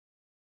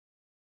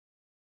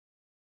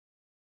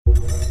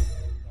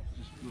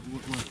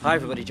Hi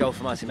everybody, Joel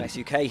from BMX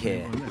UK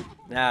here.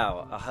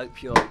 Now, I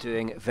hope you're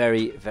doing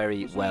very,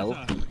 very well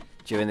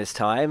during this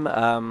time.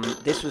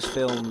 This was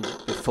filmed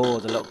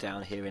before the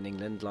lockdown here in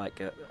England,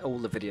 like all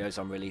the videos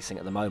I'm releasing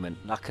at the moment.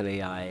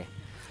 Luckily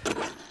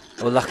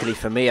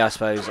for me, I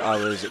suppose, I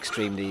was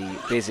extremely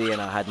busy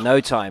and I had no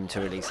time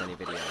to release any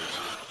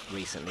videos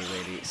recently,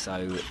 really.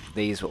 So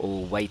these were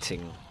all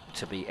waiting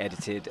to be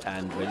edited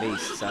and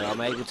released. So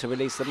I'm able to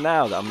release them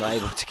now that I'm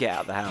able to get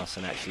out of the house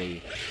and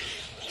actually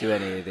do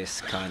any of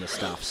this kind of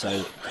stuff.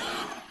 So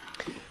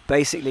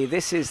basically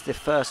this is the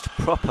first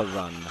proper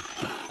run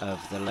of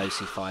the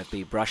Losi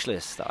 5B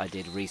brushless that I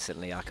did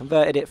recently. I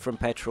converted it from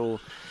petrol.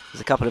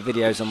 There's a couple of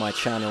videos on my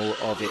channel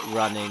of it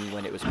running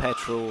when it was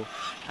petrol,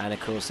 and of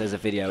course there's a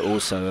video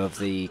also of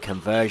the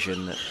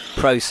conversion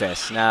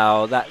process.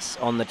 Now that's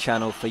on the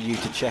channel for you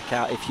to check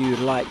out if you'd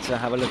like to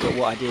have a look at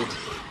what I did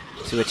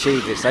to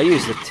achieve this. I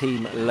used the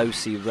Team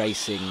Losi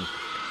Racing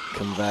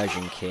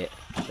conversion kit,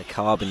 the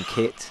carbon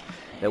kit,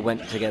 that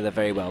went together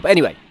very well. But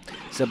anyway,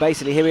 so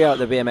basically here we are at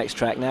the BMX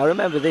track. Now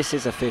remember, this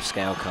is a 5th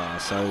scale car,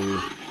 so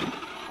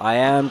I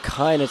am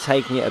kind of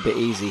taking it a bit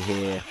easy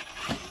here.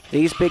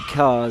 These big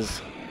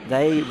cars,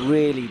 they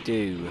really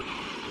do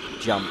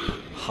jump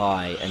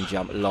high and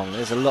jump long.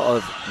 There's a lot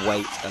of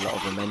weight, a lot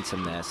of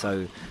momentum there,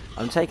 so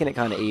I'm taking it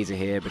kind of easy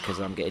here because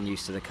I'm getting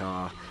used to the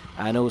car.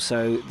 And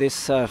also this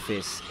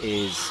surface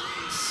is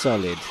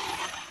solid,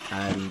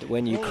 and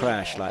when you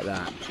crash like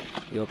that,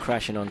 you're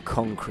crashing on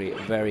concrete,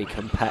 very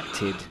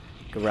compacted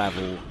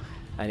gravel,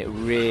 and it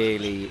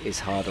really is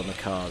hard on the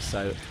cars.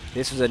 So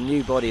this was a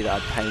new body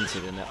that I'd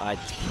painted and I'd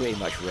pretty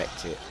much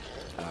wrecked it,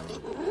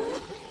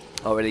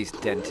 or at least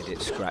dented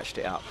it, scratched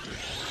it up,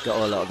 got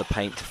a lot of the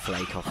paint to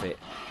flake off it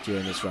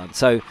during this run.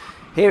 So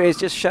here it is,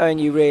 just showing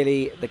you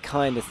really the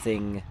kind of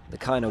thing, the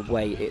kind of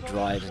way it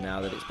drives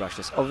now that it's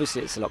brushless.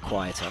 Obviously it's a lot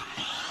quieter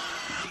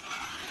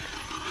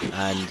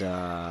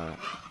and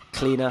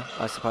cleaner,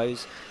 I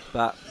suppose,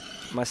 but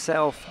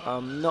myself,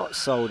 I'm not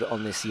sold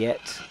on this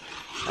yet.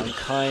 I'm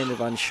kind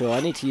of unsure. I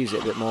need to use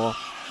it a bit more,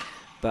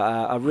 but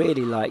I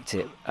really liked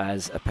it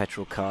as a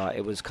petrol car.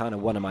 It was kind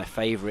of one of my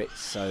favourites,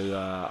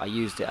 so I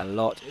used it a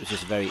lot. It was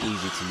just very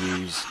easy to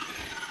use,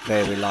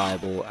 very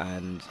reliable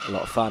and a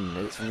lot of fun.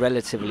 It's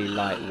relatively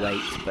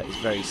lightweight, but it's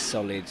very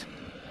solid,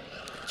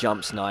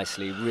 jumps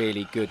nicely,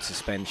 really good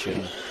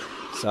suspension.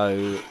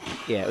 So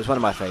yeah, it was one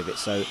of my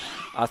favourites. So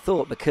I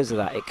thought because of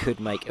that it could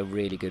make a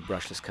really good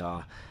brushless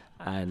car,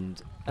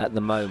 and at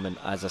the moment,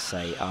 as I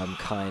say, I'm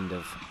kind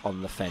of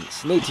on the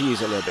fence. Need to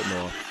use it a little bit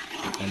more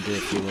and do a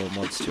few more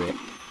mods to it.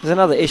 There's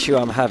another issue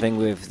I'm having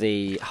with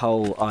the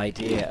whole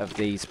idea of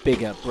these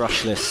bigger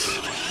brushless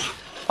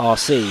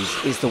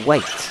RCs is the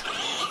weight.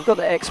 I've got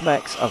the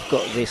X-Max, I've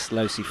got this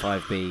Losi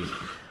 5B,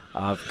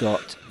 I've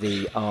got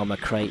the Armour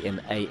Creighton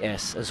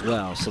AS as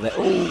well, so they're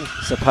all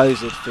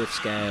supposed 5th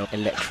scale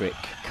electric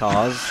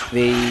cars.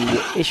 The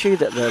issue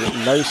that the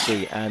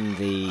Losi and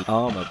the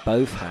Armour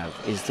both have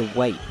is the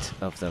weight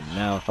of them.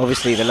 Now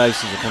obviously the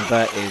Losi is a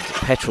converted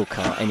petrol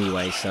car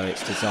anyway, so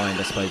it's designed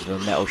I suppose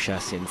with a metal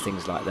chassis and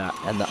things like that,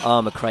 and the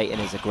Armour Creighton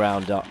is a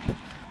ground up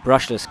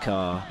brushless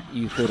car.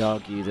 You could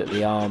argue that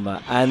the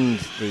Armour and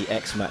the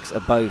X-Max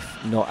are both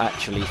not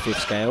actually 5th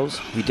scales.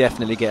 You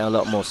definitely get a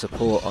lot more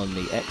support on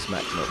the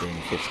X-Max not being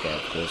a 5th scale,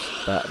 of course,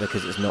 but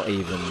because it's not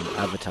even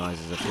advertised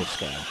as a 5th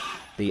scale.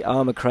 The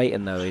Armour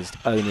Creighton though is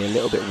only a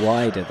little bit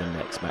wider than the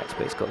X-Max,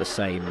 but it's got the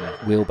same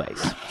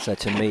wheelbase. So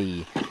to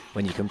me,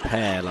 when you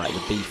compare like the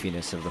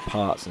beefiness of the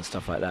parts and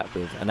stuff like that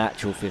with an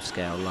actual 5th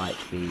scale like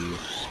the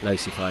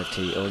Losi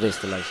 5T or the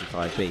Losi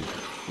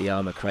 5B, the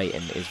Armour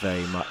Creighton is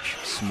very much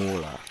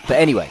smaller. But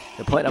anyway,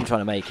 the point I'm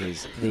trying to make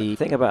is the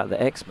thing about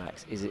the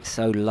X-Max is it's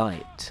so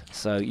light,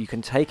 so you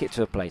can take it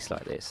to a place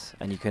like this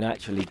and you can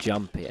actually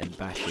jump it and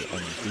bash it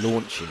and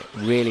launch it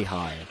really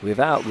high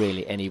without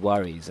really any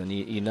worries. And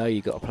you know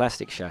you've got a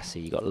plastic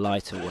chassis, you've got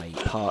lighter weight,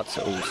 parts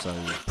are also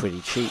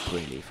pretty cheap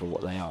really for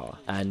what they are,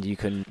 and you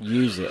can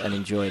use it and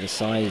enjoy the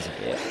size of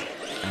it,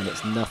 and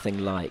it's nothing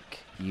like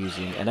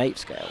using an 8th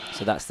scale,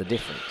 so that's the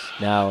difference.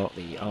 Now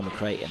the Armour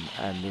Creighton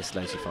and this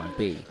Losi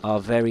 5B are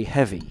very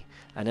heavy,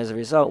 and as a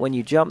result when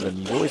you jump them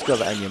you've always got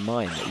that in your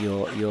mind that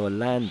you're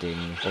landing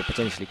or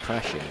potentially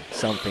crashing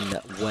something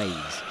that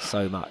weighs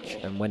so much,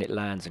 and when it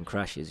lands and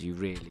crashes you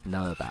really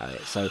know about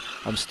it. So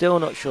I'm still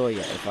not sure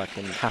yet if I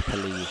can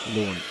happily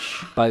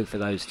launch both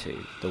of those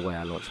two the way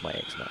I launched my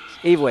X-Max.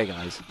 Either way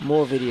guys,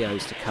 more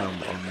videos to come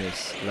on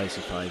this Losi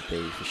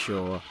 5B for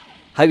sure.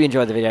 Hope you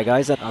enjoyed the video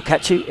guys, and I'll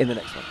catch you in the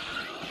next one.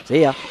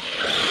 See ya!